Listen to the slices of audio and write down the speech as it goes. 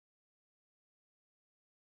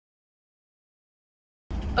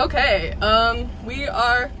Okay, we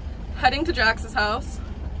are heading to Jax's house.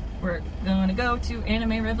 We're gonna go to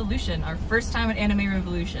Anime Revolution, our first time at Anime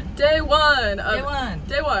Revolution. Day one!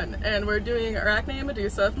 Day one! And we're doing Arachne and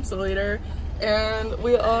Medusa from Soul Eater. And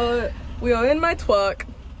we are in my truck.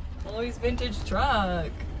 Chloe's vintage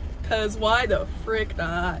truck. Cause why the frick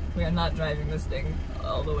not? We are not driving this thing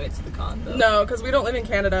all the way to the con though. No, cause we don't live in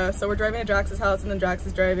Canada, so we're driving to Jax's house and then Jax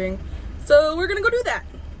is driving. So we're gonna go do that.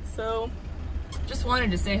 So just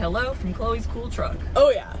wanted to say hello from Chloe's cool truck. Oh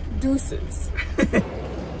yeah, deuces.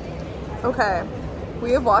 Okay,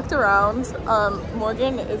 we have walked around.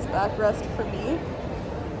 Morgan is backrest for me.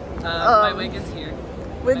 My wig is here.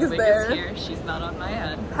 Wig is there. Is here. She's not on my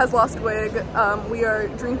head. Has lost wig. We are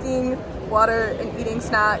drinking water and eating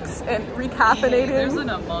snacks and recaffeinating. Hey, there's an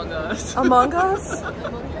Among Us. Among Us?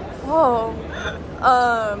 Oh.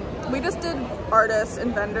 We just did artists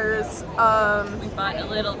and vendors. We bought a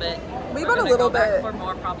little bit. We bought a little bit. For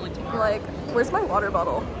more probably tomorrow. Like, where's my water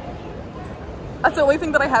bottle? That's the only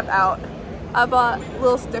thing that I have out. I bought a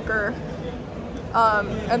little sticker.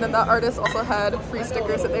 And then the artist also had free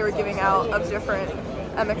stickers that they were giving out of different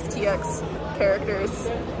MXTX characters.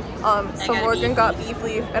 So Morgan got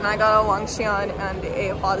beefleaf and I got a Wangxian and a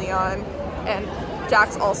Hualian. And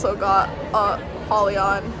Jax also got a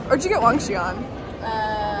Hualian. Or did you get Wangxian?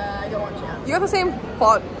 I got Wangxian. You got the same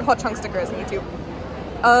hot chunk sticker as me too.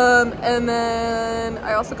 And then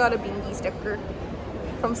I also got a Bingy sticker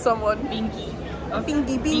from someone. Bingy.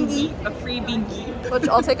 Bingy. A free Bingy. Which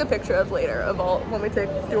I'll take a picture of later, of all when we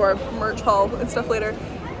do our merch haul and stuff later.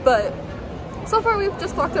 But so far we've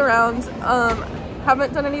just walked around.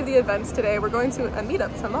 Haven't done any of the events today. We're going to a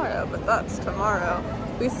meetup tomorrow, but that's tomorrow.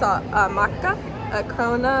 We saw a Maca, a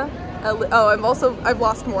Krona, I've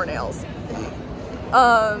lost more nails.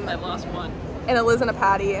 I've lost one. And a Liz and a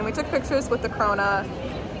Patty, and we took pictures with the Krona.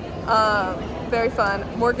 Very fun.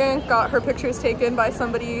 Morgan got her pictures taken by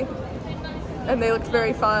somebody, and they looked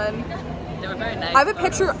very fun. They were very nice. I have a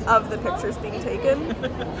picture of the pictures being taken.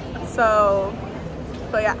 So,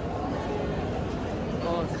 but yeah.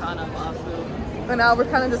 Oh, Kana Mafu. And now we're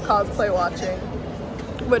kind of just cosplay watching,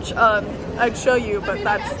 which I'd show you, but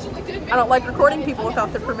I don't like recording people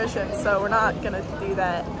without their permission, so we're not gonna do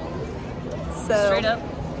that. So straight up,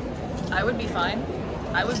 I would be fine.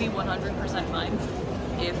 I would be 100% fine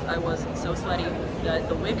if I wasn't so sweaty that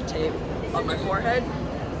the wig tape on my forehead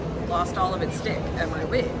lost all of its stick and my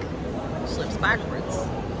wig slips backwards.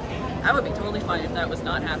 I would be totally fine if that was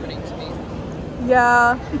not happening to me.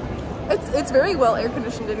 Yeah. It's very well air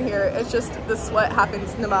conditioned in here. It's just the sweat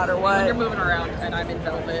happens no matter what. When you're moving around and I'm in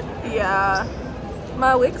velvet. Yeah.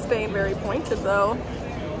 My wig's staying very pointed though.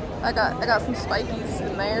 I got some spikies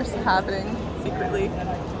in there happening secretly.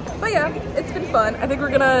 But yeah, it's been fun. I think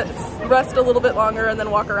we're gonna rest a little bit longer and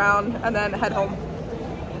then walk around and then head home.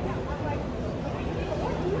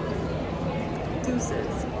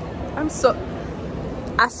 Deuces. I'm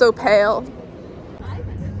so pale.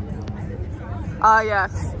 Ah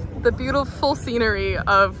yes. The beautiful scenery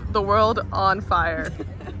of the world on fire.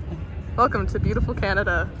 Welcome to beautiful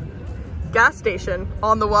Canada. Gas station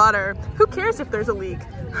on the water. Who cares if there's a leak?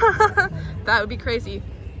 That would be crazy.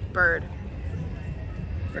 Bird.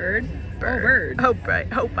 Bird? Bird. Oh, right.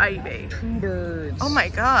 Oh, baby. 2 birds. Oh my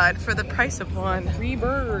God, for the price of 1. 3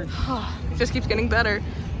 birds. It just keeps getting better.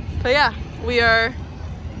 But yeah, we are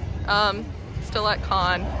still at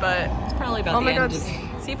con, but it's probably about the end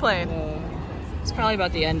of seaplane. It's probably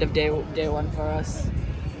about the end of day 1 for us.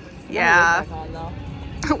 Yeah. Wig back on,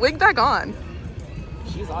 though. Wig back on.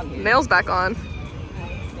 She's on here. Nails back on.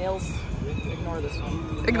 Nails. Ignore this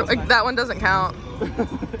one. That one doesn't count.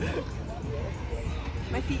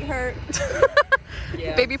 My feet hurt.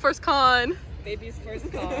 Yeah. Baby first con. Baby's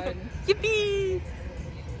first con. Yippee!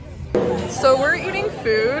 So we're eating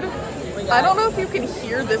food. I don't know if you can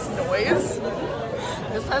hear this noise.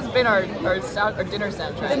 This has been our dinner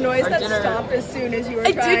soundtrack. The noise stopped as soon as you were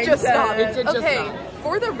It did just stop. It did just Okay, stop.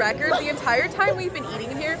 for the record, the entire time we've been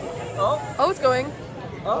eating in here. Oh, it's going.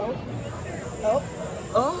 oh,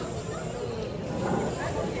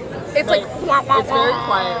 It's like it's very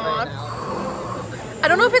quiet right now. I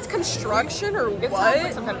don't know if it's construction or It sounds what,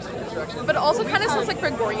 like some kind of construction. but it also kind of sounds like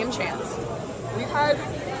Gregorian chants. We've had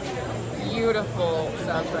beautiful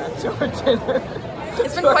soundtrack to our dinner.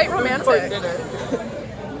 It's been quite romantic. Dinner.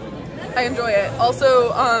 I enjoy it.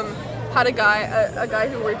 Also, had a guy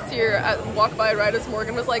who works here walk by right as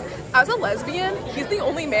Morgan was like, as a lesbian, he's the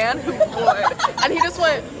only man who would. And he just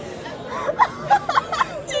went,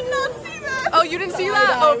 did not see that. Oh, you didn't see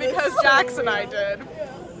that? Oh, because Jax and I did.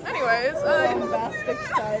 Anyways, Bombastic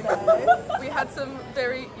side-eye. we had some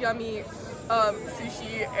very yummy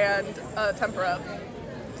sushi and tempura.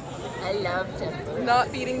 I love tempura.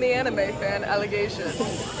 Not beating the anime fan allegation.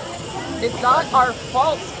 It's not our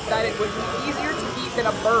fault that it would be easier to eat than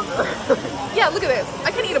a burger. Yeah, look at this.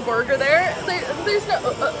 I can eat a burger there. There's no.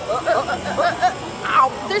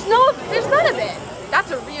 Ow. There's none of it.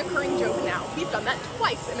 That's a reoccurring joke now. We've done that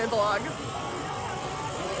twice in a vlog.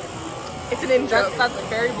 It's an in joke. That's a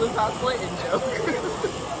very blue cosplay in joke.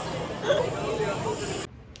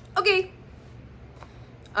 Okay.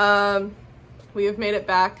 We have made it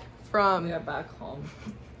back from. We are back home.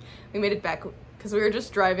 We made it back because we were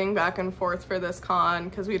just driving back and forth for this con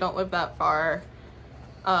because we don't live that far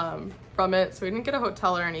from it, so we didn't get a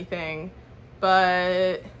hotel or anything,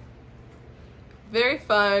 but very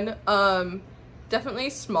fun. Definitely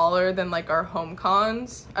smaller than like our home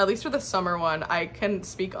cons, at least for the summer one. I can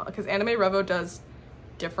speak on because Anime Revo does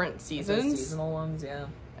different seasons, Seasonal ones, yeah.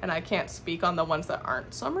 and I can't speak on the ones that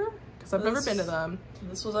aren't summer because I've never been to them.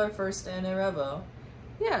 This was our first Anime Revo.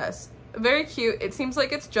 Yes, very cute. It seems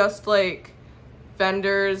like it's just like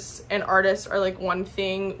vendors and artists are like one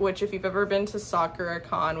thing, which if you've ever been to Sakura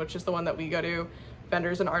Con, which is the one that we go to,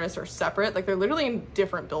 vendors and artists are separate. Like they're literally in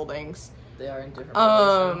different buildings. They are in different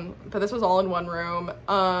buildings. But this was all in one room.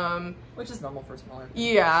 Which is normal for smaller.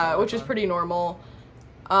 Yeah, which is pretty normal.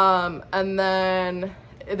 And then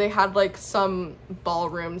they had like some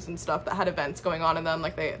ballrooms and stuff that had events going on in them.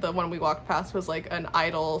 Like the one we walked past was like an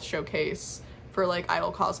idol showcase for like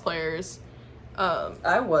idol cosplayers.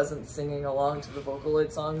 I wasn't singing along to the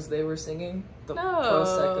Vocaloid songs they were singing. The No.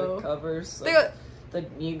 Prosecco covers. They Like, got the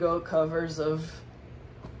Nigo covers of...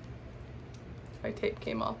 my tape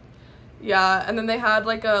came off. Yeah, and then they had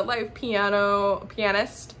like a live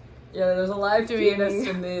pianist. Yeah, there's a live Doing- pianist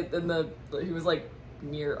in the he was like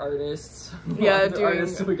near artists. Yeah, the doing-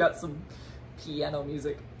 artists, so we got some piano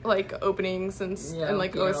music. Like openings and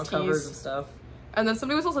like piano covers of OSTs. stuff. And then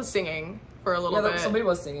somebody was also singing for a little bit. Somebody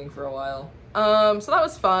was singing for a while. So that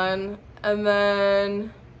was fun. And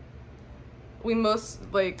then we we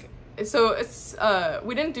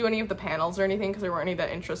didn't do any of the panels or anything because there weren't any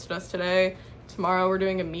that interested us today. Tomorrow we're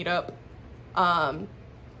doing a meetup.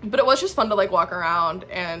 But it was just fun to like walk around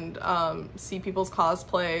and see people's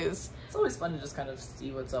cosplays. It's always fun to just kind of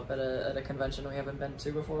see what's up at a convention we haven't been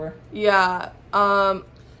to before. Yeah. Do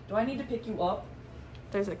I need to pick you up?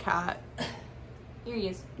 There's a cat. Here he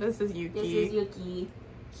is. This is Yuki. This is Yuki.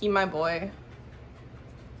 He my boy.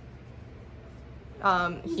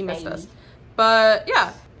 He missed baby. us. But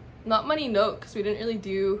yeah, not many note because we didn't really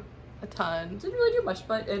do a ton. Didn't really do much,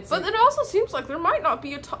 but it's... But it also seems like there might not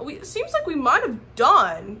be a ton. It seems like we might have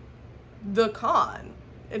done the con.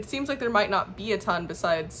 It seems like there might not be a ton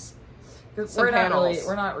besides some panels.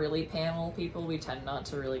 We're not really panel people. We tend not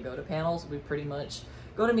to really go to panels. We pretty much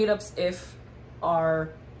go to meetups if our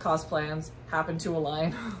cos plans happen to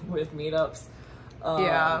align with meetups.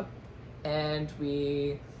 Yeah. And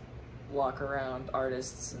we walk around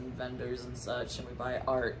artists and vendors and such, and we buy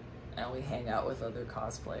art, and we hang out with other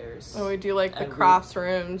cosplayers. And we do like the And crafts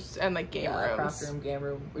rooms and like game rooms. Craft room, game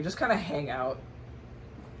room. We just kind of hang out.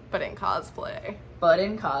 But in cosplay. But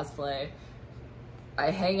in cosplay,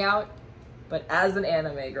 I hang out, but as an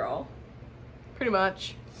anime girl. Pretty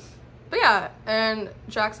much. But yeah, and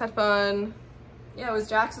Jax had fun. Yeah, it was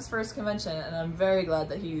Jax's first convention, and I'm very glad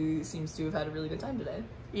that he seems to have had a really good time today.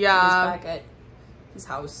 Yeah. He's back at his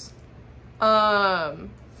house.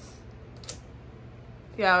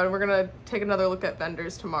 Yeah, and we're gonna take another look at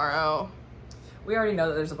vendors tomorrow. We already know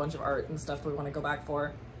that there's a bunch of art and stuff that we want to go back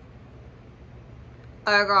for.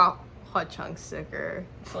 I got Hot Chunk sticker.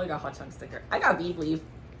 So I got Hot Chunk sticker. I got beefleaf.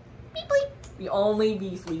 Beefleaf. The only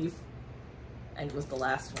beefleaf. And it was the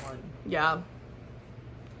last one. Yeah.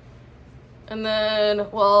 And then,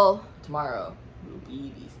 well, Tomorrow will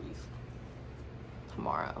be beefleaf.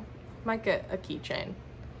 tomorrow. Might get a keychain.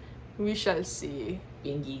 We shall see.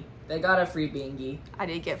 Bingy. They got a free bingy. I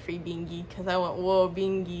did get free bingy because I went, whoa,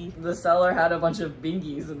 bingy. The seller had a bunch of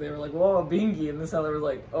bingies and they were like, whoa, bingy. And the seller was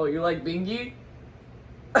like, oh, you like bingy?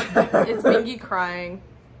 It's bingy crying.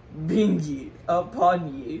 Bingy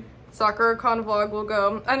upon ye. Sakura Con vlog will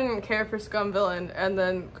go, I didn't care for Scum Villain, and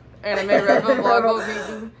then Anime Revo vlog will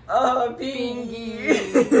be Oh,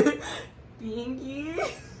 bingy.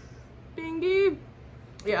 Bingy. bingy.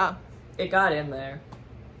 Yeah. It got in there.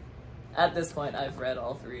 At this point, I've read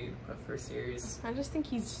all three of her series. I just think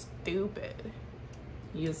he's stupid.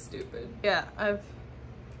 He is stupid. Yeah,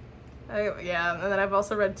 yeah, and then I've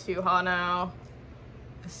also read Tuha now.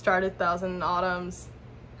 I started Thousand Autumns.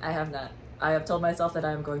 I have not. I have told myself that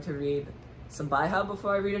I am going to read some Baihao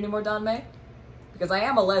before I read any more Danmei. Because I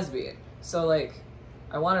am a lesbian. So, like,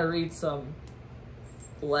 I want to read some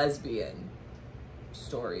lesbian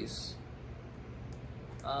stories.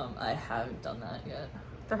 I haven't done that yet.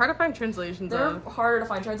 They're hard to find translations They're of. harder to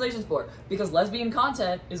find translations for because lesbian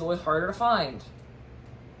content is always harder to find.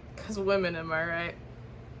 Because women, am I right?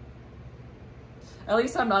 At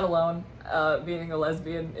least I'm not alone being a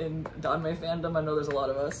lesbian in Danmei fandom. I know there's a lot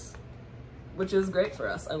of us, which is great for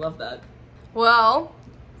us. I love that. Well,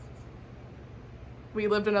 we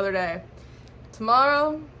lived another day.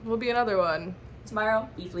 Tomorrow will be another one. Tomorrow,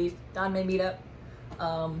 beefleaf, Danmei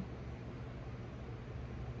meetup,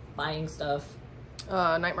 buying stuff.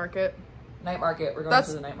 Night market. Night market. We're going That's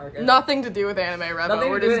to the night market. Nothing to do with Anime Revo. Nothing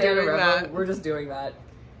We're to do just with doing Anime that. Revo. We're just doing that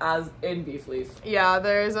as in beefleaf. Yeah,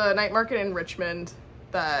 there's a night market in Richmond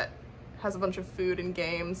that has a bunch of food and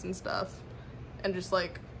games and stuff, and just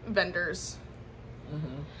like vendors that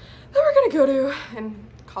we're gonna go to and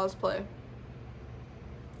cosplay.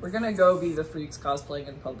 We're gonna go be the freaks cosplaying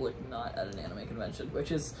in public, not at an anime convention,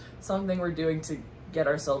 which is something we're doing to get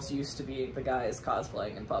ourselves used to being the guys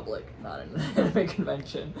cosplaying in public, not at an anime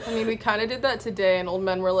convention. I mean, we kind of did that today, and old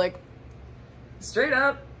men were like, straight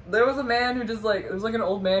up, there was a man who just like, there was like an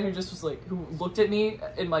old man who just was like, who looked at me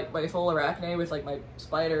in like my full arachne with like my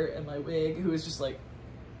spider and my wig, who was just like,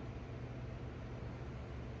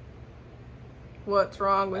 what's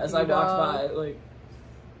wrong with as you, I walked dog? by, like,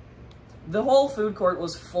 the whole food court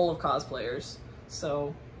was full of cosplayers,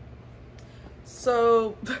 so.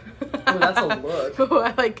 So, Oh, that's a look. Oh,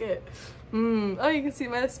 I like it. Oh, you can see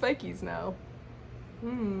my spikies now.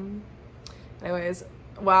 Anyways,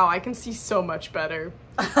 wow, I can see so much better.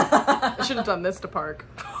 I should have done this to park.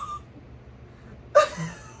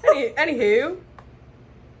 Anywho,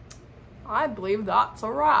 I believe that's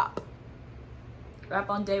a wrap. Wrap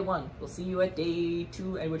on day 1. We'll see you at day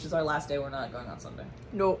 2, and which is our last day. We're not going on Sunday.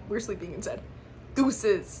 No, we're sleeping instead.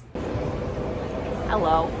 Deuces.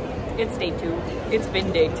 Hello. It's day 2. It's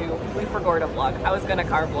been day 2. We forgot to vlog. I was gonna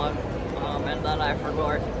car vlog, and then I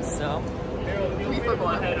forgot, so. We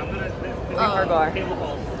forgot. If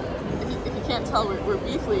you can't tell, we're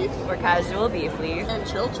beefleaf. We're casual beefleaf. And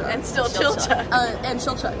chilchuck. And still chilchuck. And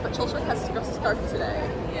chilchuck, but chilchuck has a scarf today.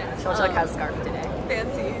 Yeah, Chilchuck has a scarf today.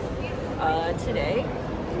 Fancy. Today,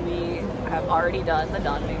 we have already done the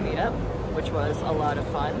Danmei meetup, which was a lot of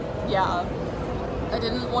fun. Yeah. I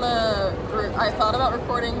didn't want to, I thought about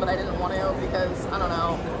recording, but I didn't want to because, I don't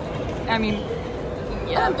know. I mean, I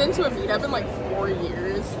yeah. haven't been to a meetup in like 4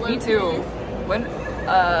 years. Me too. When,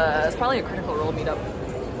 it's probably a Critical Role meetup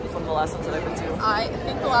from the last ones that I've been to. I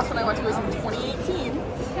think the last one I went to was in 2018,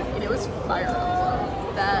 and it was Fire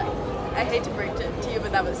Emblem. That, I hate to break it to you,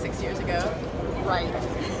 but that was 6 years ago. Right.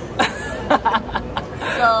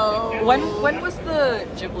 So... When was the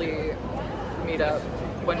Ghibli meetup?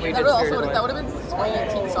 When we did that Spirited would have been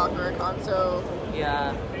 2018 Sakura-con, so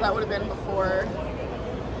Yeah. that would have been before.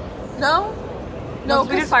 No? No, we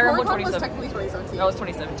did because Fire Emblem Sakura-con was 2017. technically 2017. That was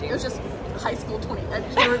 2017. It was just high school 20. I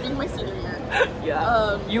just remember being my senior year.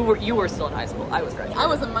 Yeah. You were still in high school. I was graduating. I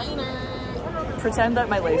was a minor. Pretend that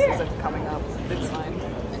my lace isn't coming up. It's fine.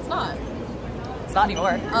 It's not. It's not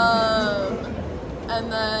anymore.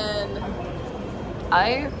 And then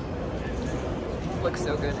I look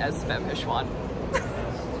so good as Femme Hishwan.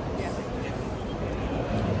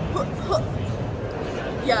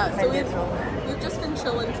 yeah, so we've just been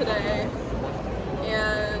chilling today,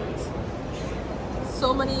 and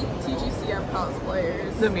so many TGCF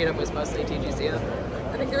cosplayers. The meetup was mostly TGCF.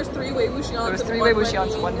 I think there's 3 Wei Wuxians. There was and 3 one Wei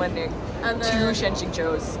Wuxians, 1 Wendy, Wending, and 2 then Shenxing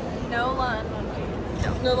Chos, No Lan.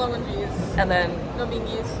 no Longenjis, and then no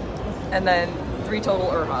Mingis. 3 total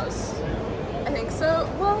Urhas. I think so.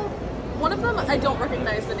 Well, one of them I don't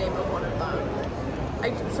recognize the name of one of them.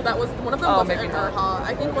 So that was one of them wasn't an maybe not. Urha.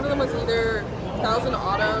 I think one of them was either Thousand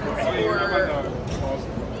Autumns or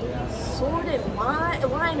Sword and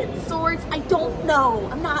Line and Swords. I don't know.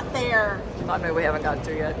 I'm not there. On my way, haven't gotten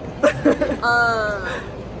to yet.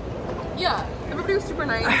 Yeah, everybody was super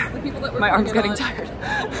nice. The people that were My arm's putting getting it on,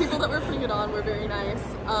 tired. the people that were putting it on were very nice.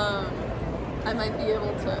 I might be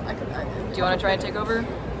able to. Do you want to try and take over?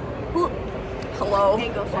 Who? Hello.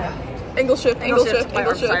 Angle shift. My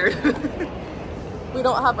arm's tired. We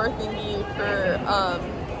don't have our thingy for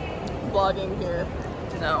vlogging here.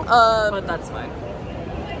 No, but that's fine.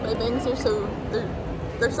 My bangs are so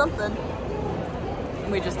they're something.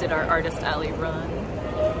 We just did our Artist Alley run.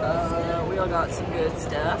 We all got some good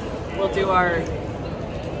stuff. We'll do our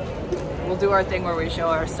thing where we show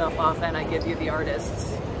our stuff off and I give you the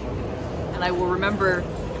artists. And I will remember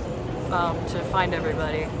to find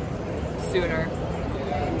everybody sooner.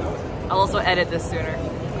 I'll also edit this sooner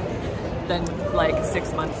than like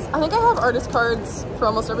 6 months. I think I have artist cards for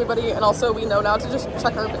almost everybody, and also we know now to just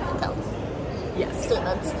check our bank accounts. Yes.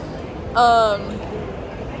 Statements.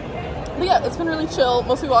 But yeah, it's been really chill,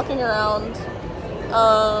 mostly walking around.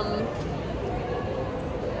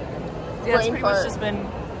 Yeah, it's pretty much just been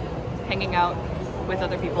hanging out with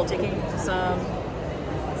other people, taking some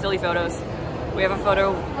silly photos. We have a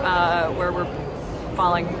photo where we're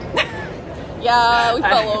falling. Yeah, we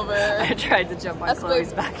fell over. I tried to jump on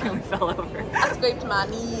Chloe's back and we fell over. I scraped my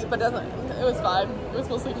knee, but it was fine. It was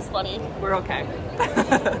mostly just funny. We're okay.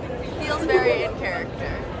 Feels very in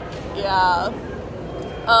character. Yeah.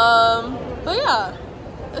 But yeah,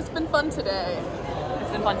 it's been fun today.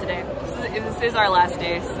 It's been fun today. This is our last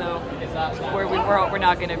day, so we're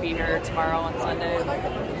not gonna be here tomorrow on Sunday.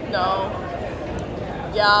 No.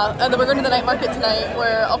 Yeah, and then we're going to the night market tonight,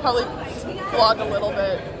 where I'll probably vlog a little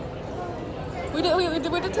bit. We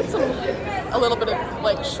did take a little bit of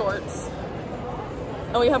like shorts,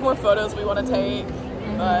 and we have more photos we want to take,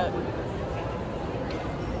 but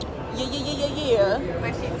yeah.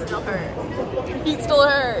 My feet still hurt. Feet still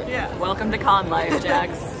hurt. Yeah. Welcome to con life,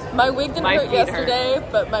 Jax. My wig didn't hurt yesterday,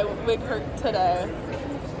 but my wig hurt today.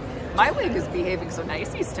 My wig is behaving so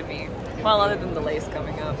niceys to me. Well, other than the lace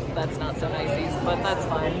coming up, that's not so niceys, but that's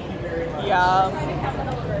fine. Yeah.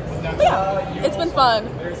 But yeah, it's been fun.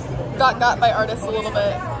 Got by artists a little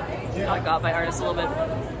bit. Got by artists a little bit.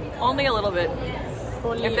 Only a little bit.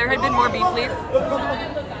 If there had been more beef leaf,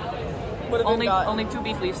 only 2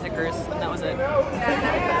 beef leaf stickers, and that was it.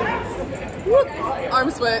 Whoop. Arm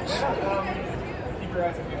switch.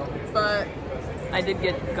 But I did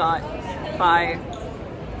get got by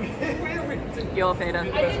Yo Feta.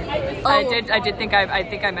 Oh. I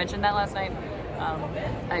think I mentioned that last night.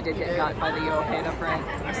 I did get got by the Yo Feta print.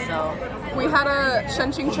 So we had a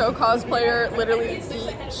Shenqing Cho cosplayer literally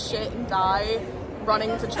eat shit and die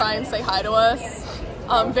running to try and say hi to us.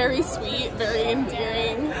 Very sweet, very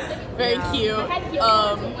endearing, very cute.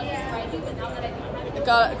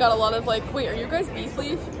 Got a lot of like, wait, are you guys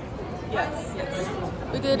beefleaf? Yes.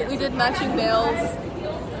 We did matching nails.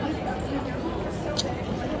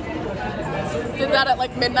 Did that at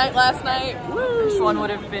like midnight last night. Woo! Each one would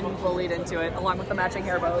have been bullied into it, along with the matching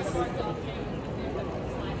hair bows.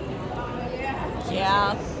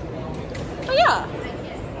 Yeah. But yeah,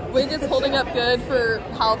 wig is holding up good for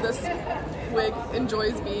how this wig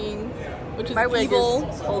enjoys being, which is my wig evil.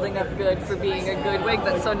 is holding up good for being a good wig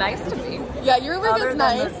that's so nice to me. Yeah, your wig is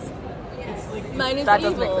nice. Mine is that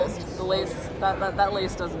evil. doesn't exist. The lace, that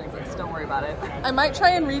lace doesn't exist. Don't worry about it. I might try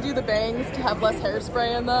and redo the bangs to have less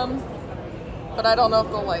hairspray in them, but I don't know if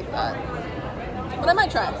they'll like that. But I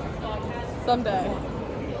might try someday.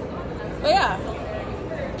 But yeah,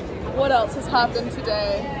 what else has happened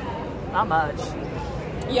today? Not much.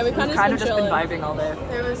 Yeah, we've kind of just been vibing all day.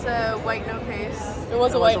 There was a white no face. There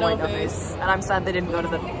was a white no face. And I'm sad they didn't go to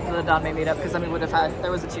the Danmei meetup, because then we would have had,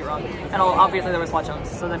 there was a Chi-Rong. And obviously there was Hwa-Chungs,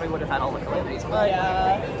 so then we would have had all the calamities. Oh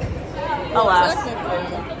yeah. Alas.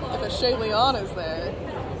 Technically, if a Shay Leon is there,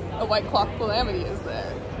 a White Clock Calamity is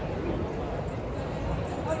there.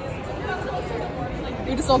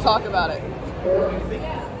 We just don't talk about it.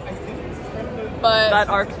 But that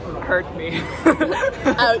arc hurt me.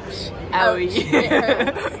 Ouch. Owie. It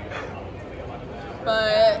hurts.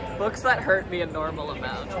 But books that hurt me a normal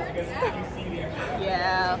amount.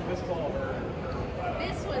 yeah. This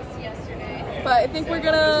was yesterday. But I think we're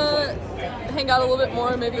gonna hang out a little bit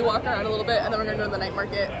more, maybe walk around a little bit, and then we're gonna go to the night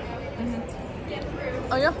market.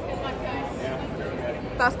 Oh yeah?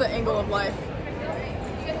 That's the angle of life.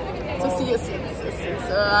 So see you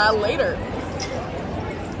later.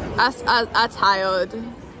 I tired.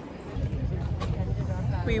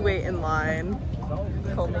 We wait in line.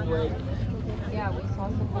 Combing wig. Yeah, we saw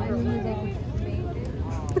some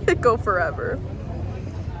Go forever.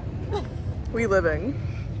 We living.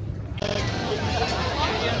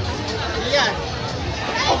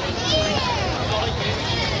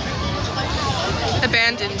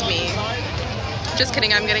 Abandoned me. Just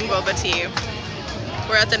kidding, I'm getting boba tea.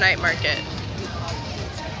 We're at the night market.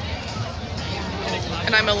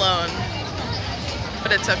 And I'm alone.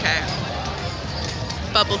 But it's okay.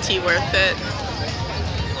 Bubble tea worth it.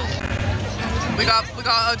 We got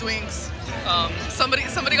our drinks. Somebody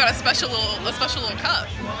got a special little cup.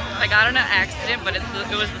 I got it on an accident, but it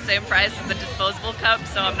was the same price as the disposable cup,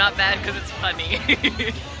 so I'm not bad because it's funny.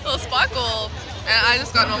 Little sparkle. And I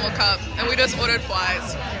just got a normal cup. And we just ordered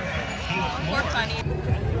fries. More funny.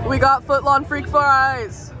 We got footlong freak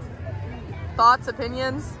fries. Thoughts,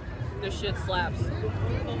 opinions? This shit slaps.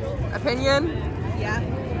 Opinion? Yeah.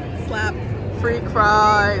 Slap. Freak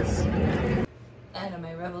fries.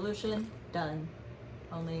 Anime Revolution, done.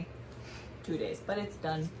 Only 2 days, but it's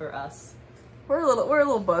done for us. We're a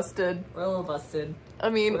little busted. We're a little busted. I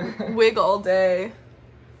mean, wig all day.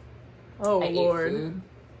 Oh I Lord. ate food.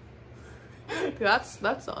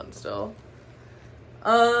 That's on still.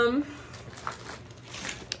 I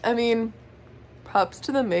mean, props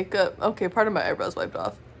to the makeup. Okay, part of my eyebrows wiped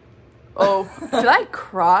off. Oh, did I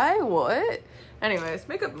cry? What? Anyways,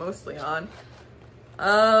 makeup mostly on.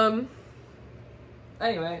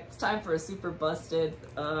 Anyway, it's time for a super busted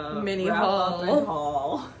mini wrap haul. up and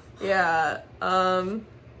haul. Yeah.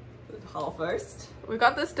 Haul first. We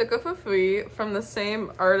got this sticker for free from the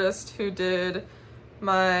same artist who did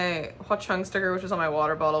my Hwa-Chung sticker, which is on my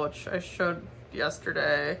water bottle, which I showed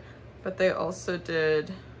yesterday. But they also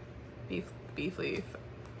did beefleaf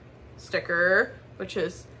sticker, which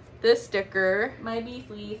is this sticker. My beef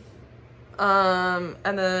leaf. And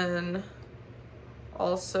then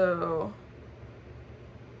also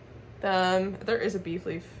there is a beef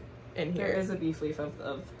leaf in here. There is a beef leaf of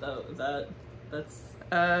that. That's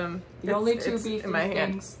the only two beef in my leaf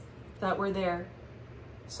hand. things that were there.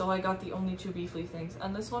 So I got the only 2 beef leaf things,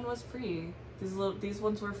 and this one was free. These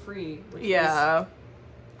ones were free.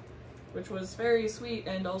 Which was very sweet,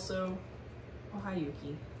 and also, oh hi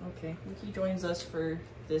Yuki. Okay, Yuki joins us for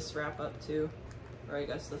this wrap up too, or I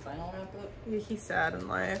guess the final wrap up. Yeah, he's sad in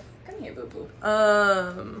life. Come here, boo boo.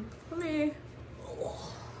 Let me.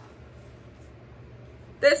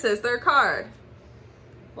 This is their card.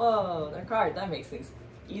 Whoa, their card. That makes things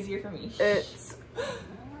easier for me. It's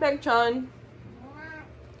Meg-chan.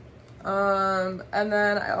 And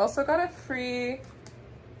then I also got a free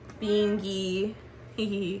Beangy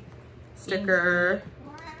sticker.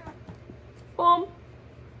 Boom.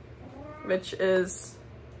 Which is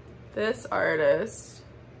this artist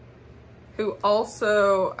who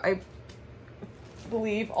also, I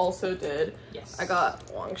believe, also did. Yes. I got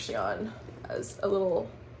Wang Xian as a little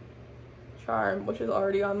charm, which is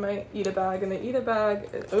already on my Ida bag, and the Ida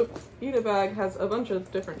bag has a bunch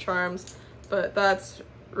of different charms, but that's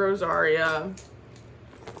Rosaria,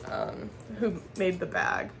 who made the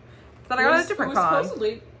bag. Then I got a different con. It was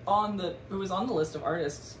supposedly on the list of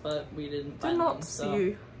artists, but we didn't find them,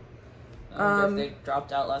 see. I wonder if they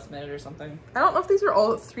dropped out last minute or something. I don't know if these are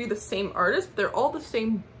all 3 the same artist, but they're all the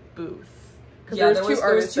same booth. Yeah, there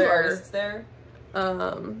was 2 artists there.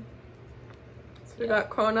 So we got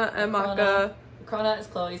Krona and Maka. Krona is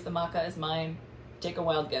Chloe's, the Maka is mine. Take a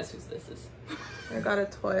wild guess whose this is. I got a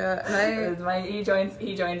Toya, and he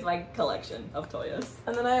joins my collection of Toyas.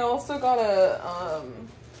 And then I also got a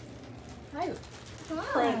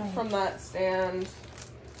print from that stand,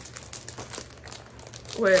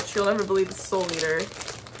 which you'll never believe is Soul Eater.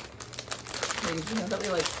 Wait, do you know that we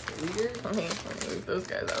like Soul Eater? Let me move those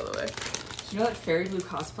guys out of the way. Do you know that Fairy Blue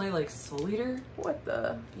Cosplay like Soul Eater? What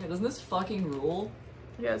the? Yeah, doesn't this fucking rule?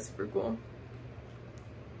 Yeah, it's super cool.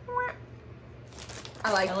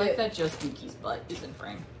 I like that just Yuki's butt is in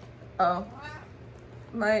frame. Oh.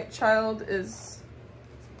 My child is...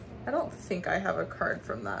 I don't think I have a card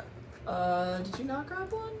from that. Did you not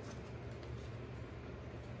grab one?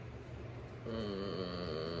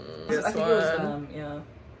 This I think it was, yeah.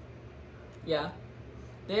 Yeah.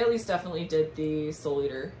 They at least definitely did the Soul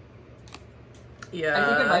Eater. Yeah. I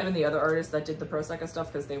think it might have been the other artist that did the Prosecco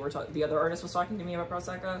stuff, because they were the other artist was talking to me about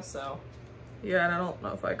Prosecco, so. Yeah, and I don't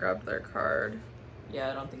know if I grabbed their card. Yeah,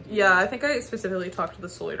 I don't think you Yeah, did. I think I specifically talked to the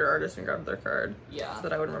Soul Eater artist and grabbed their card. Yeah. So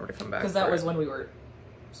that I would remember to come back. Because that was when we were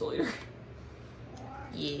Soul Eater.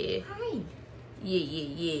 Yeah. Hi.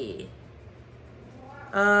 Yeah.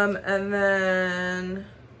 And then...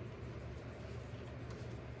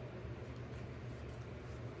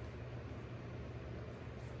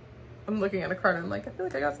 I'm looking at a card and I'm like, I feel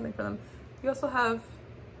like I got something for them. You also have...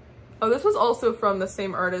 Oh, this was also from the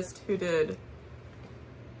same artist who did...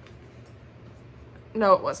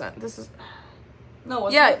 No, it wasn't. This is... No, it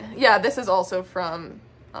wasn't. Yeah, this is also from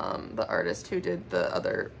the artist who did all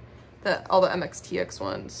the MXTX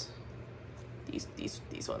ones.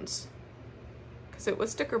 These ones. Because it was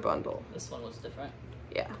sticker bundle. This one was different.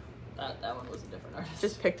 Yeah. That one was a different artist.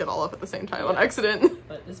 Just picked it all up at the same time on accident.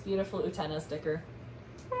 But this beautiful Utena sticker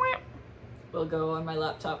will go on my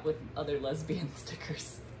laptop with other lesbian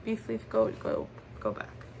stickers. Beefleaf, go back.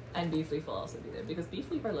 And Beefleaf will also be there, because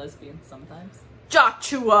Beefleaf are lesbians sometimes.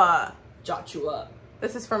 Joshua! Joshua.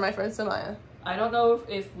 This is for my friend Samaya. I don't know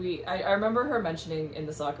if we... I remember her mentioning in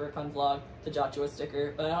the SakuraCon vlog the Joshua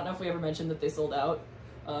sticker, but I don't know if we ever mentioned that they sold out.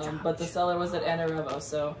 But the seller was at Anarevo,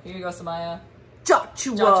 so here you go, Samaya.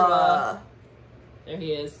 Joshua! There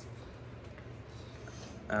he is.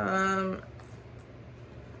 I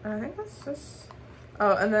think that's just...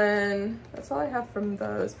 Oh, and then that's all I have from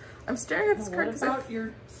those. I'm staring at this card. What about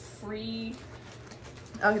your free...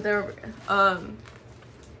 Oh, there we go.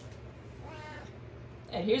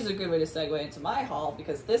 And here's a good way to segue into my haul,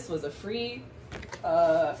 because this was a free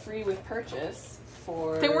with purchase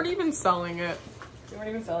for... They weren't even selling it. They weren't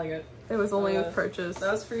even selling it. It was only with purchase.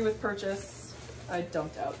 That was free with purchase. I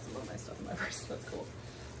dumped out some of my stuff in my purse. That's cool.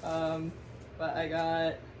 But I got...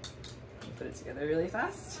 Let me put it together really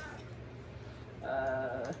fast.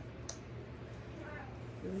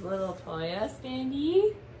 His little Toya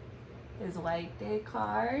standee. His white day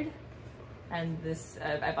card. And this,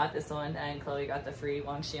 I bought this one, and Chloe got the free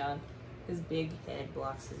Wang Xian. His big head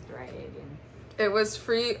blocks his dragon. It was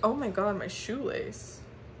free. Oh my god, my shoelace.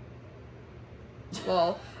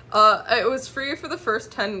 Well, it was free for the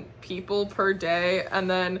first 10 people per day, and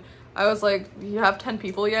then I was like, you have 10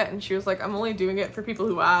 people yet? And she was like, I'm only doing it for people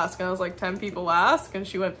who ask. And I was like, 10 people ask? And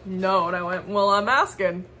she went, no. And I went, well, I'm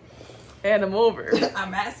asking. And I'm over.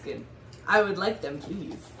 I'm asking. I would like them,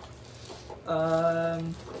 please.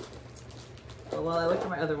 Well, while I look for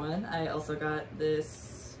my other one, I also got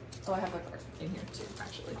this. Oh, I have my card in here too,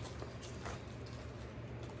 actually.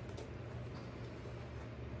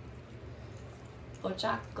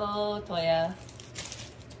 Ochako Toya.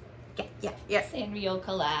 Yeah. Sanrio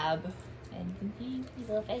collab. And his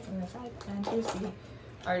little face on the side. And here's the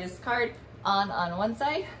artist card on one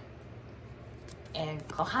side. And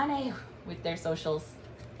Kohane with their socials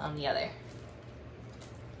on the other.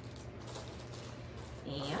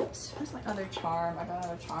 And where's my other charm? I got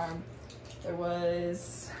another charm. There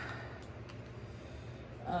was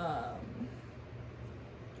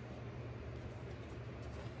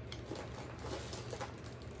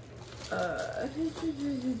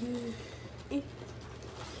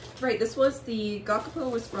right, this was the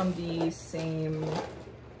Gakupo was from the same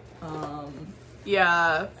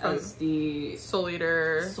Yeah, as the Soul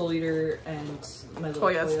Eater and my little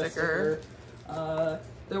Toya Toya sticker.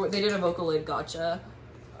 They did a Vocaloid gacha.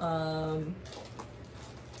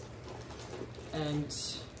 And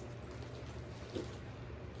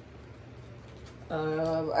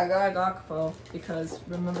I got a Gakupo because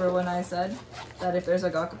remember when I said that if there's a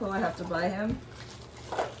Gakupo I have to buy him?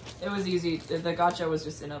 It was easy. The gacha was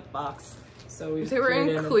just in a box, so we just They were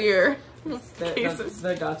in clear cases.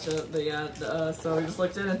 The gacha, so we just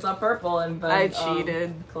looked in and saw purple, and then I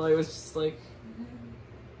cheated. Chloe was just like,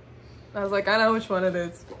 I was like, I know which one it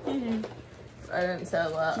is. I didn't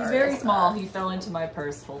tell that. he's very small. He fell into my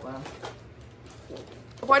purse. Hold on.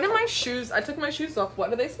 Why did my shoes? I took my shoes off. Why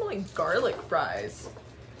do they smell like garlic fries?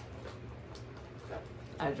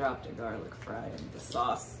 I dropped a garlic fry in the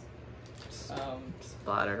sauce.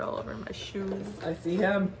 Splattered all over my shoes. I see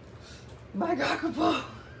him. My Gakupo.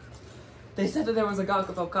 They said that there was a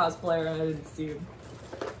Gakupo cosplayer and I didn't see him.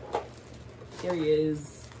 Here he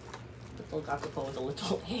is. Little Gakupo with a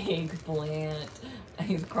little eggplant. And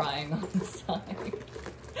he's crying on the side.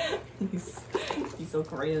 he's so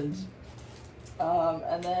cringe.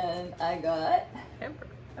 And then I got... I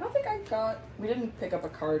don't think I got... We didn't pick up a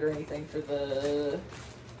card or anything for the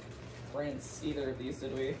prints, either of these,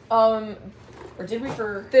 did we? Or did we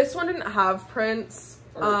for... This one didn't have prints.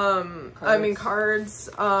 Cards. I mean cards.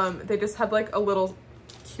 They just had like a little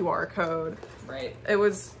QR code. Right. It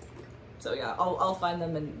was... So yeah, I'll find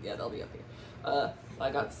them and yeah, they'll be up here. I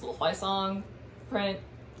got this little Hwai print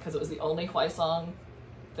because it was the only Hwai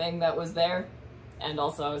thing that was there. And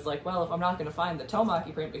also I was like, well, if I'm not gonna find the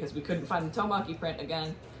Tomaki print, because we couldn't find the Tomaki print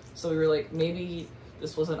again, so we were like, maybe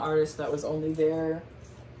this was an artist that was only there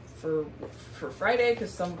for Friday,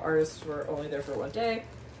 because some artists were only there for one day.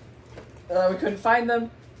 We couldn't find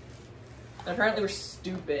them. And apparently we're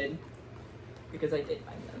stupid, because I did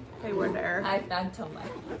find them. They were there. I found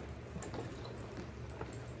Tomaki.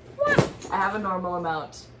 What? I have a normal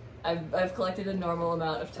amount. I've collected a normal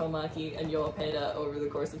amount of Tomaki and Yoapeda over the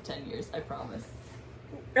course of 10 years, I promise.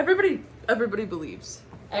 Everybody believes.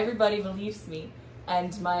 Everybody believes me.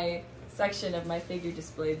 And my section of my figure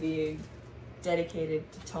display being dedicated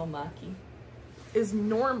to Tomaki Is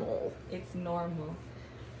normal. It's normal.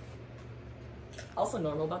 Also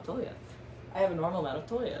normal about Toya. I have a normal amount of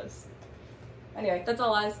Toyas. Anyway, that's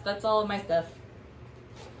all of my stuff.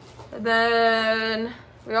 And then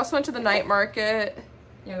we also went to the night market.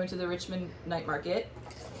 Yeah, we went to the Richmond night market,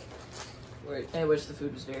 in which the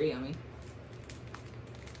food was very yummy.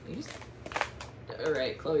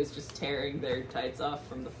 Alright, Chloe's just tearing their tights off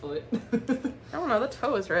from the foot. I don't know, the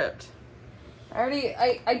toe is ripped.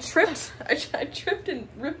 I tripped. I tripped and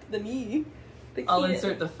ripped the knee. I'll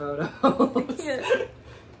insert the photo.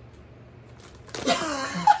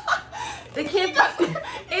 They can't.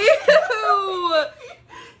 Ew!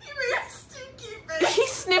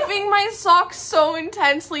 He's sniffing my socks so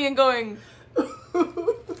intensely and going.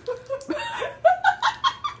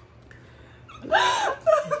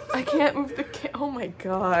 I can't move the oh my my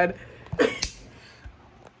god.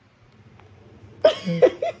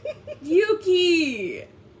 Yuki!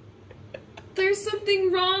 There's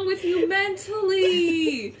something wrong with you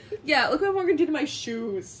mentally! Yeah, look what Morgan did to my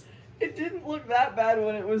shoes. It didn't look that bad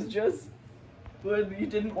when it was just when you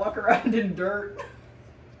didn't walk around in dirt.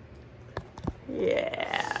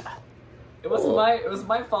 Yeah. It was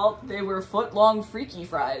my fault. They were foot-long freaky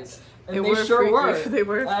fries. And They they were sure freaky. were. They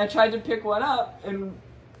were. And I tried to pick one up and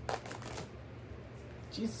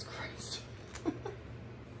Jesus Christ.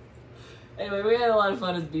 Anyway, we had a lot of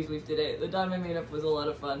fun as Beefleaf today. The Diamond meetup was a lot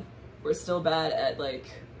of fun. We're still bad at like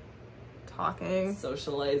Talking.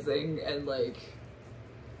 socializing and like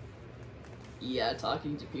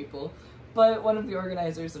talking to people. But one of the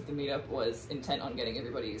organizers of the meetup was intent on getting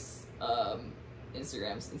everybody's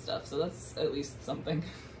Instagrams and stuff, so that's at least something.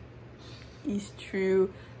 It's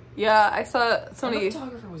true. Yeah, I saw And somebody. the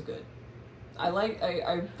photographer was good.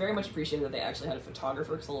 I very much appreciate that they actually had a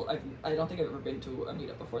photographer, because I don't think I've ever been to a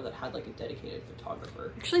meetup before that had like a dedicated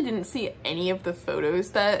photographer. Actually didn't see any of the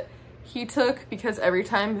photos that he took, because every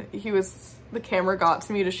time the camera got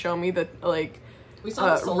to me to show me the like We saw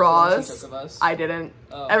the solo ones he raws, took of us. I didn't.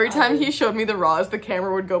 Oh, Every time did. he showed me the raws, the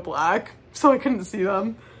camera would go black, so I couldn't see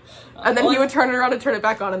them. And then he would turn it around and turn it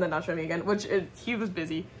back on and then not show me again, he was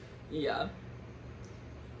busy. Yeah.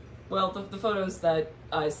 Well, the photos that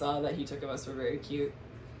I saw that he took of us were very cute.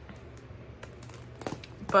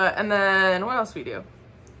 But, and then, what else we do?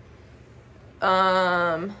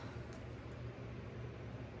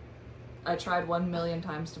 I tried 1,000,000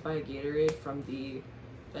 times to buy a Gatorade from the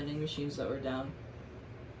vending machines that were down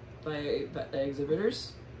by the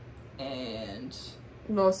exhibitors, and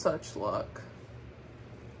No such luck.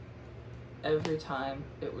 every time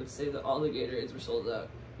it would say that all the Gatorades were sold out.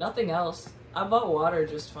 Nothing else. I bought water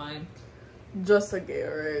just fine. Just the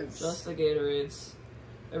Gatorades. Just the Gatorades.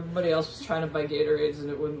 Everybody else was trying to buy Gatorades and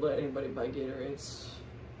it wouldn't let anybody buy Gatorades.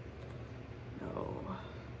 No.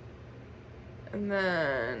 And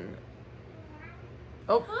then...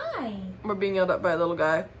 Oh, Hi. we're being yelled at by a little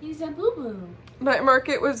guy. He's a boo-boo. Night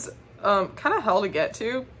market was kind of hell to get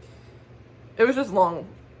to. It was just long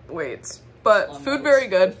waits. But Long food nights. very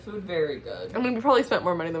good. Food very good. I mean, we probably spent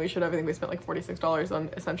more money than we should have. I think we spent like $46 on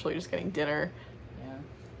essentially just getting dinner Yeah.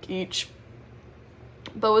 each.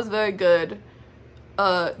 But it was very good.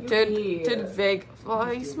 Did vague... Oh,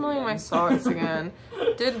 he's smelling my socks again.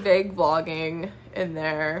 Did vague vlogging in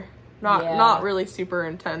there. Not really super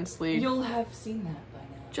intensely. You'll have seen that by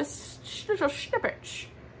now. Just little snippets.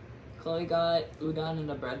 Chloe got udon in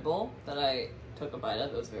a bread bowl that I took a bite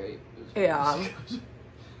of. It was very Yeah. good.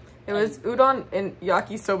 It was udon in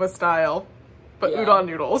yakisoba style, but Yeah. udon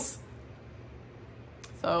noodles.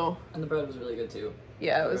 So, And the bread was really good too.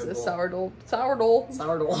 yeah, it was a Bread bowl. sourdough.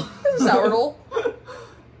 Sourdough. Sourdough.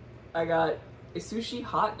 I got a sushi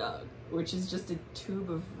hot dog, which is just a tube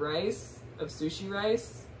of rice, of sushi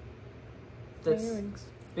rice, that's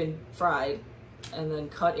been fried and then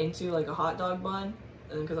cut into like a hot dog bun.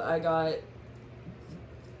 And because I got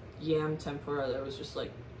yam tempura, there was just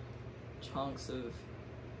like chunks of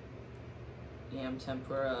yam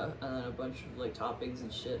tempura and then a bunch of like toppings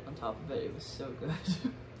and shit on top of it. It was so good.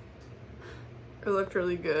 It looked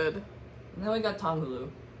really good. And then we got tangulu.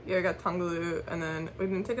 Yeah, I got tangalu, and then we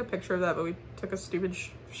didn't take a picture of that, but we took a stupid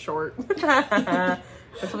short. Which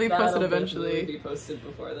will be posted That'll eventually. definitely be posted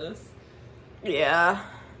before this. Yeah.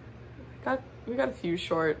 We got a few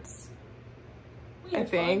shorts, We I had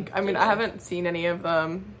think. fun I mean, I today. haven't seen any of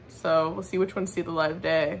them, so we'll see which ones see the live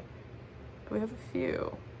day. But we have a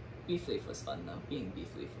few. Beefleaf was fun though. Being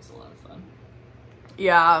Beefleaf was a lot of fun.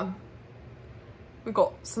 Yeah. We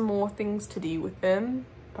got some more things to do with them.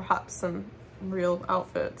 Perhaps some real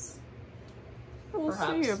outfits. We'll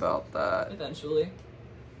Perhaps. see about that. Eventually.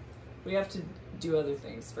 We have to do other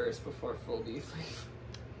things first before full Beefleaf.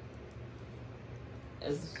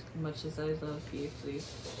 As much as I love Beefleaf.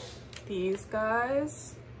 These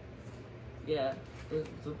guys Yeah,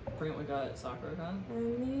 the print we got at SakuraCon.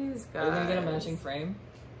 and these guys. Are we gonna get a matching frame?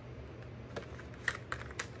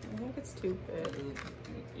 I think it's too big,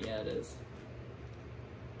 Yeah, it is.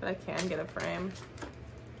 but I can get a frame.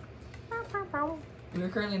 We're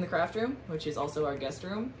currently in the craft room, which is also our guest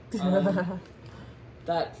room.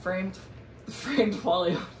 That framed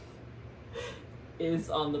Wally is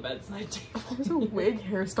on the bedside table. There's a wig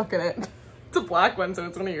hair stuck in it. It's a black one, so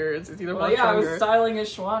it's one of yours. It's either Well, black yeah, I or was styling a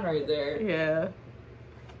Schwan right there. yeah.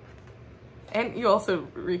 And you also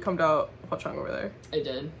recombed out Hwachong over there. I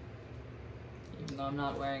did. Even though I'm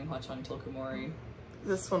not wearing Hwachong Tokumori.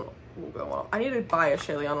 This one will go well. I need to buy a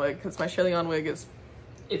Shaleon wig because my Shaleon wig is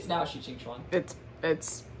It's now Shiching Schwan. it's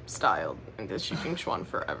style in the Xing Xuan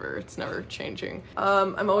forever. It's never changing.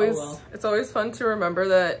 It's always fun to remember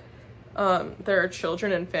that there are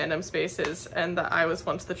children in fandom spaces and that I was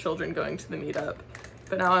once the children going to the meetup.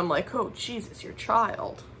 But now I'm like, oh Jesus, you're a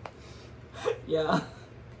child. Yeah.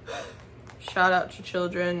 Shout out to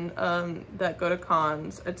children that go to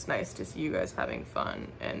cons. It's nice to see you guys having fun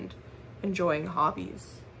and enjoying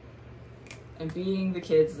hobbies. And being the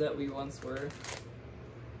kids that we once were.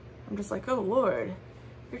 I'm just like, oh Lord,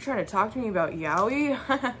 you're trying to talk to me about yaoi?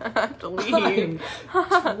 I have to leave.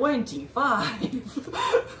 I'm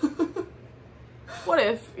 25. What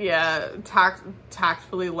if, yeah,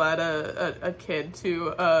 tactfully led a kid to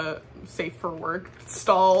a safe for work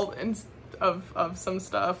stall of some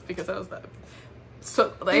stuff because I was that.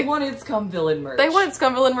 So they wanted Scum Villain merch. They wanted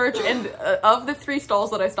Scum Villain merch, and of the 3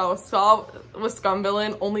 stalls that I saw with Scum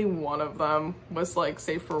Villain, only one of them was like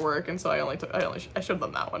safe for work, and so I showed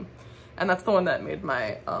them that one, and that's the one that made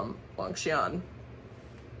my Wangxian.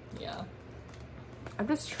 Yeah. I'm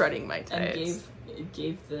just shredding my tights. And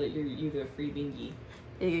gave you the free bingy.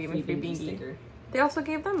 They gave me a free bingy sticker. They also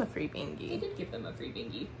gave them a free bingy. They did give them a free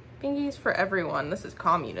bingy. Bingies for everyone. This is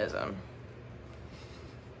communism.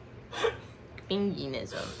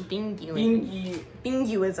 Bingyism.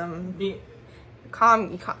 Bingyism.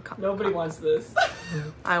 Nobody wants this.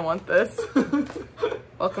 I want this.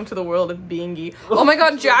 Welcome to the world of Bingy. Oh my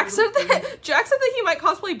god, Jack said that he might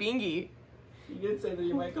cosplay Bingy. He did say that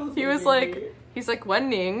you might cosplay He was Bingy. he's like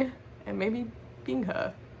Wenning and maybe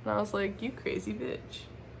Binghe. And I was like, you crazy bitch.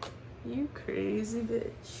 You crazy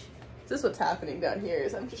bitch. This is what's happening down here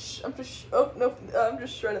is I'm just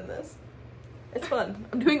shredding this. It's fun.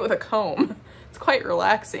 I'm doing it with a comb. It's quite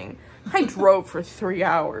relaxing. I drove for 3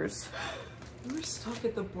 hours. We were stuck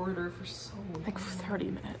at the border for so long. Like 30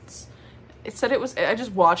 minutes. It said it was, I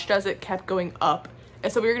just watched as it kept going up.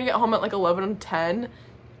 And so we were gonna get home at like 11:10.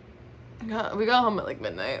 We got home at like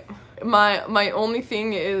midnight. My only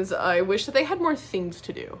thing is I wish that they had more things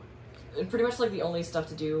to do. And pretty much like the only stuff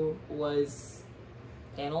to do was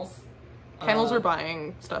panels. Panels or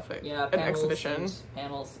buying stuff at an exhibition.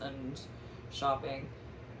 Panels and shopping.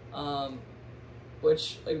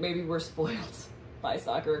 Which like maybe we're spoiled by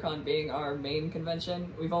SakuraCon being our main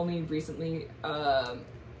convention. We've only recently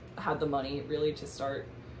had the money really to start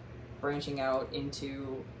branching out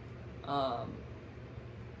into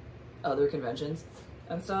other conventions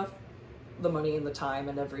and stuff. The money and the time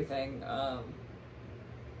and everything.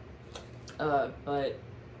 But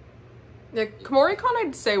yeah, KomoriCon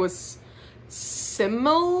I'd say was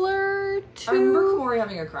similar to. I remember Komori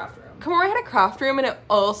having a craft room. Komori had a craft room and it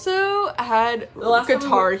also had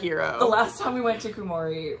Guitar Hero. The last time we went to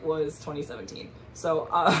Komori was 2017. So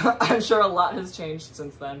I'm sure a lot has changed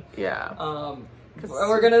since then. Yeah.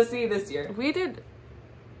 We're gonna see this year. We did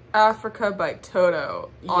Africa by Toto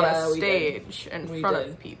on a stage in front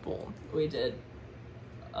of people. We did.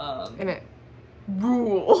 And it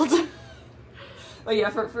ruled. But yeah,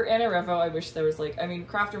 for Anna Revo, I wish there was like, I mean,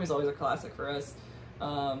 Craft Room is always a classic for us.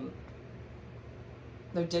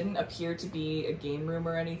 There didn't appear to be a game room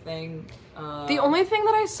or anything. The only thing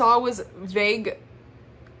that I saw was vague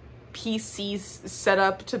PCs set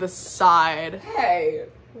up to the side. Hey!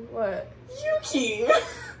 What? Yuki!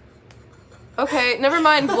 Okay, never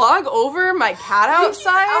mind. Vlog over. My cat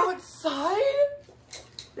outside. Outside?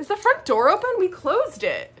 Is the front door open? We closed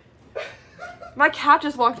it. My cat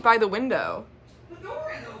just walked by the window. The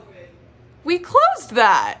door is open. We closed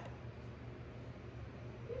that.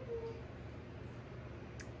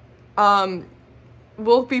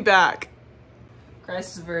 We'll be back.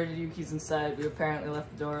 Crisis averted, Yuki's inside. We apparently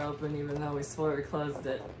left the door open even though we swore we closed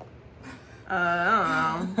it.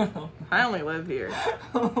 I don't know. I only live here.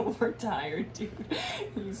 We're tired, dude.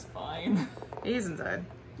 He's fine. He's inside.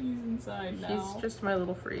 He's inside now. He's just my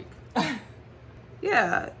little freak.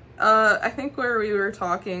 Yeah. I think where we were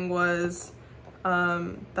talking was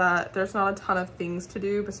that there's not a ton of things to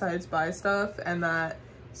do besides buy stuff, and that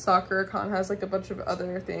SakuraCon has like a bunch of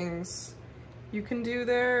other things you can do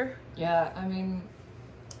there. Yeah, I mean,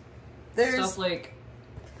 there's stuff like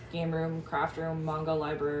game room, craft room, manga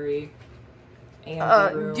library,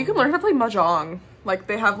 and room. You can learn how to play mahjong. Like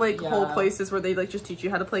they have like whole places where they like just teach you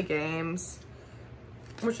how to play games,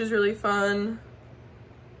 which is really fun.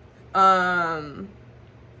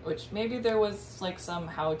 Which maybe there was like some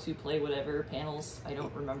how to play whatever panels. I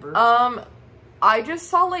don't remember. I just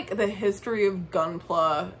saw like the history of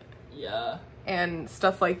Gunpla. Yeah. And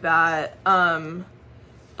stuff like that.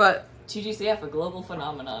 But TGCF, a global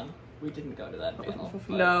phenomenon. We didn't go to that panel.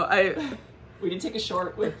 No, we did take a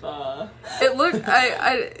short with It looked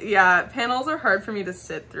yeah, panels are hard for me to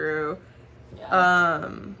sit through. Yeah.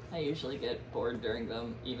 I usually get bored during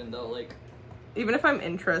them, even though, like... Even if I'm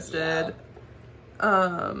interested.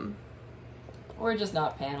 Yeah. We're just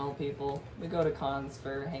not panel people. We go to cons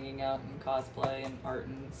for hanging out and cosplay and art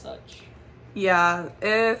and such. Yeah,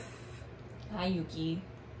 Hi, Yuki.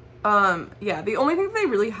 yeah, the only thing they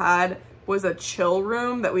really had was a chill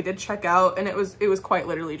room that we did check out, and it was quite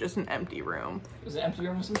literally just an empty room. It was an empty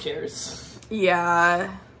room with some chairs.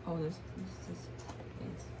 Yeah. Oh, this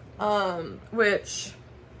which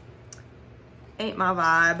ain't my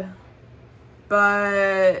vibe,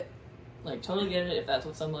 but like totally get it if that's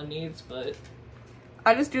what someone needs, but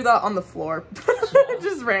I just do that on the floor.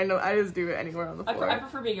 Just random. I just do it anywhere on the floor. I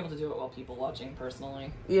prefer being able to do it while people watching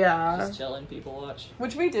personally. Yeah. Just chilling, people watch.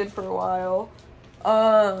 Which we did for a while.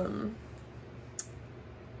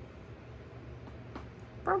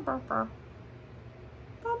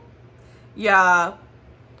 Yeah.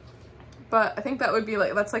 But I think that would be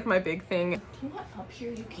like, that's like my big thing. Do you want up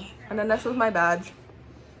here? You can't. And then this was my badge.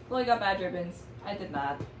 Well, I got badge ribbons. I did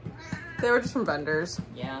not. They were just from vendors.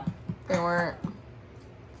 Yeah. They weren't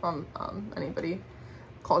from anybody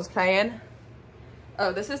cosplaying.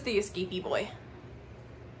 Oh, this is the escapee boy.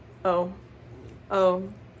 Oh. Oh.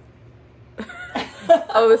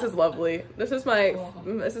 Oh, this is lovely. This is my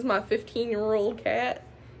 15-year-old cat.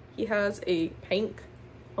 He has a pink,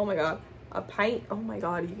 oh my god, a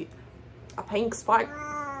pink spiked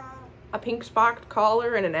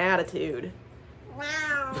collar and an attitude.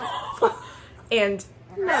 And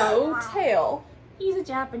no tail. He's a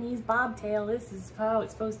Japanese bobtail. This is how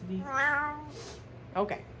it's supposed to be.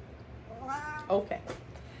 Okay. Okay.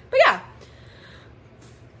 But yeah.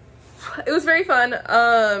 It was very fun.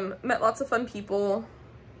 Met lots of fun people.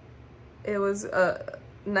 It was a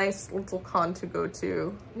nice little con to go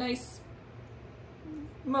to. Nice.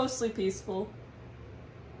 Mostly peaceful.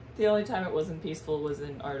 The only time it wasn't peaceful was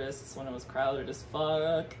in artists when it was crowded as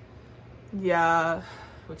fuck. Yeah.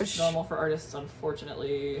 Which is normal for artists,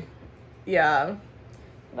 unfortunately. Yeah.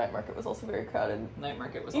 Night market was also very crowded. Night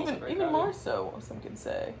market was also very crowded. Even more so, some could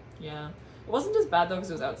say. Yeah. It wasn't as bad though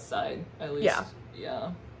because it was outside, at least. Yeah.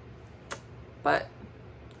 Yeah. But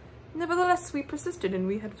nevertheless, we persisted and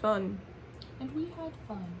we had fun. And we had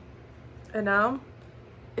fun. And now,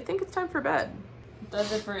 I think it's time for bed.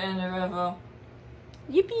 That's it for Anarevo.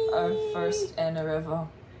 Yippee! Our first Anarevo.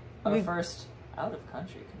 Our first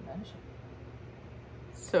out-of-country convention.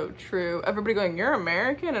 So true. Everybody going, you're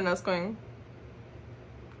American? And us going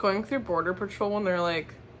through Border Patrol when they're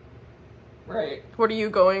like, right. What are you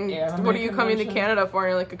going, Yeah, what are you coming to convention. Canada for?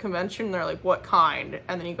 And you're like, a convention? And they're like, what kind?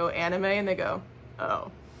 And then you go anime and they go,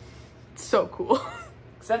 oh. So cool.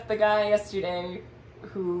 Except the guy yesterday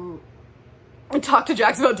who... I talked to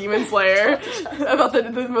Jax about Demon Slayer. About the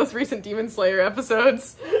most recent Demon Slayer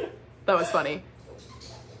episodes. That was funny.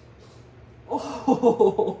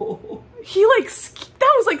 Oh. He like,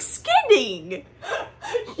 that was like skidding.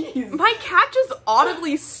 My cat just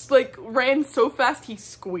audibly like ran so fast he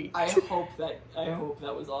squeaked. I hope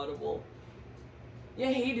that was audible.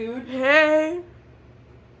 Yeah, hey dude. Hey.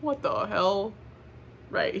 What the hell?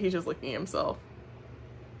 Right, he's just looking at himself.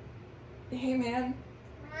 Hey man.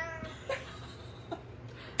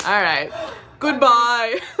 Alright.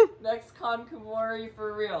 Goodbye. Next con Kumori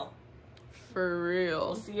for real. For real.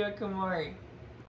 We'll see you at Kumori.